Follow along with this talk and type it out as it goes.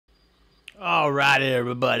Alright,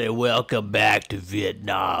 everybody, welcome back to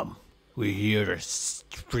Vietnam. We're here to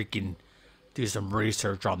freaking do some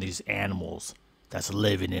research on these animals that's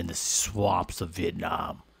living in the swamps of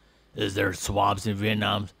Vietnam. Is there swamps in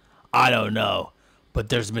Vietnam? I don't know, but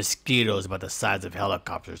there's mosquitoes about the size of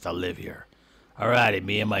helicopters that live here. Alrighty,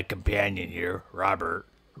 me and my companion here, Robert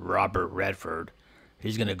Redford,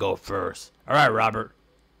 he's gonna go first. Alright, Robert,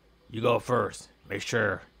 you go first. Make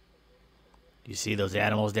sure you see those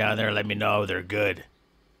animals down there. Let me know if they're good.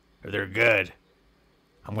 If they're good,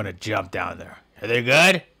 I'm gonna jump down there. Are they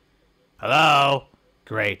good? Hello?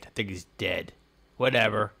 Great. I think he's dead.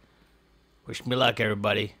 Whatever. Wish me luck,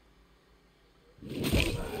 everybody.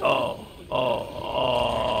 Oh.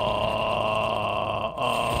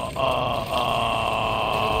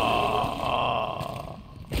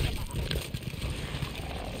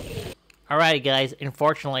 Alright guys,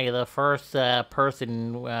 unfortunately the first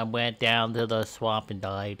person went down to the swamp and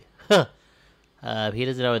died. He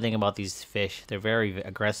doesn't know anything about these fish. They're very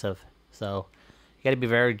aggressive, so you gotta be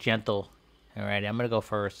very gentle. Alright, I'm gonna go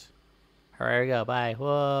first. Alright, here we go, bye. Whoa.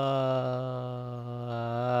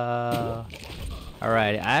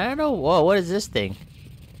 Alright, I don't know. Whoa, what is this thing?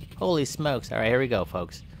 Holy smokes. Alright, here we go,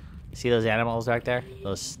 folks. See those animals right there?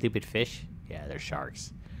 Those stupid fish? Yeah, they're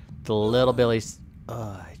sharks. The little billies.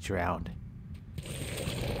 Oh, I drowned.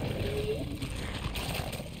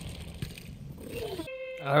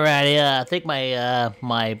 Alright, I think my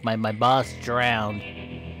boss drowned.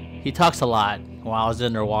 He talks a lot while I was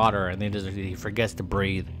underwater, and then he forgets to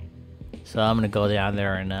breathe. So I'm gonna go down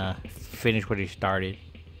there and finish what he started.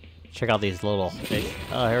 Check out these little fish.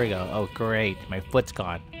 Oh, here we go. Oh, great. My foot's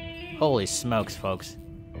gone. Holy smokes, folks.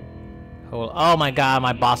 Oh my god,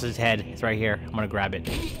 my boss's head is right here. I'm gonna grab it.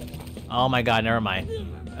 Oh my god, never mind.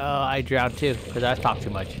 Oh, I drowned too, because I talked too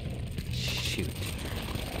much. Shoot.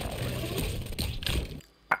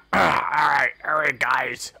 Alright,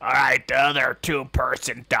 guys. Alright, the other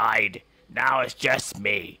person died. Now it's just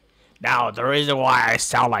me. Now, the reason why I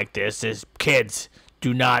sound like this is kids,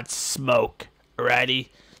 do not smoke. Alrighty?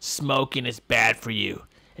 Smoking is bad for you.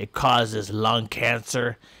 It causes lung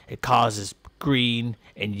cancer. It causes green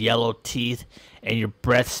and yellow teeth, and your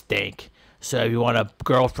breath stink. So if you want a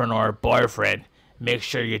girlfriend or a boyfriend, make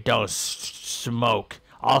sure you don't smoke.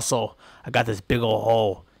 Also, I got this big old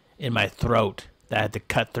hole in my throat that I had to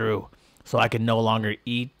cut through so I can no longer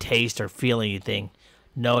eat, taste, or feel anything.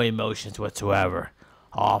 No emotions whatsoever.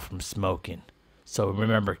 All from smoking. So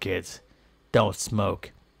remember, kids, don't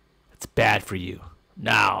smoke. It's bad for you.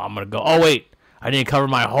 Now, I'm gonna go. Oh, wait. I didn't cover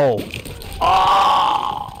my hole.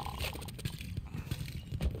 Oh!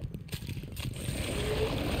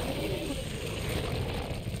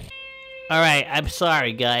 Alright, I'm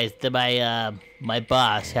sorry guys. My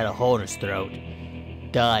boss had a hole in his throat.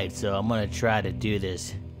 Died, so I'm gonna try to do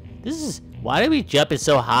this. Why are we jumping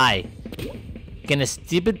so high? Can a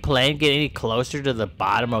stupid plane get any closer to the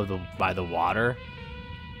bottom of the water?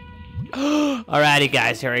 Alrighty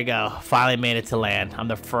guys, here we go. Finally made it to land. I'm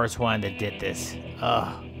the first one that did this.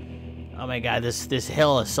 Oh my god, this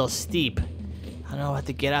hill is so steep. I don't know how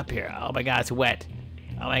to get up here. Oh my god, it's wet.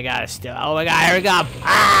 Oh my god, it's still. Oh my god, here we go.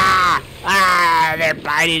 They're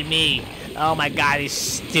biting me. Oh my god, these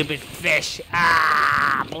stupid fish.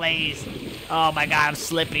 Please. Oh my god, I'm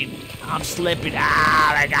slipping. Oh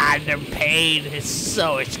my god, their pain is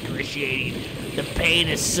so excruciating. The pain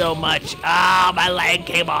is so much. Oh, my leg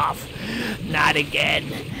came off. Not again.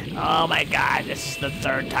 Oh my god, this is the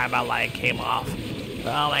third time my leg came off.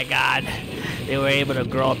 Oh my god. They were able to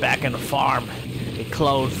grow it back in the farm. A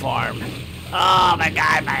clone farm. Oh my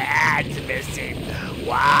god, my hand's missing.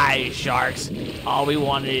 Why, sharks? All we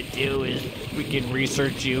wanted to do is freaking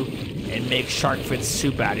research you and make shark fin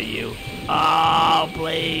soup out of you. Oh,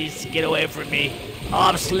 please, get away from me. Oh,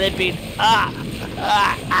 I'm slipping. Oh,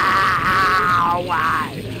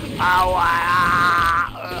 why? Oh, why?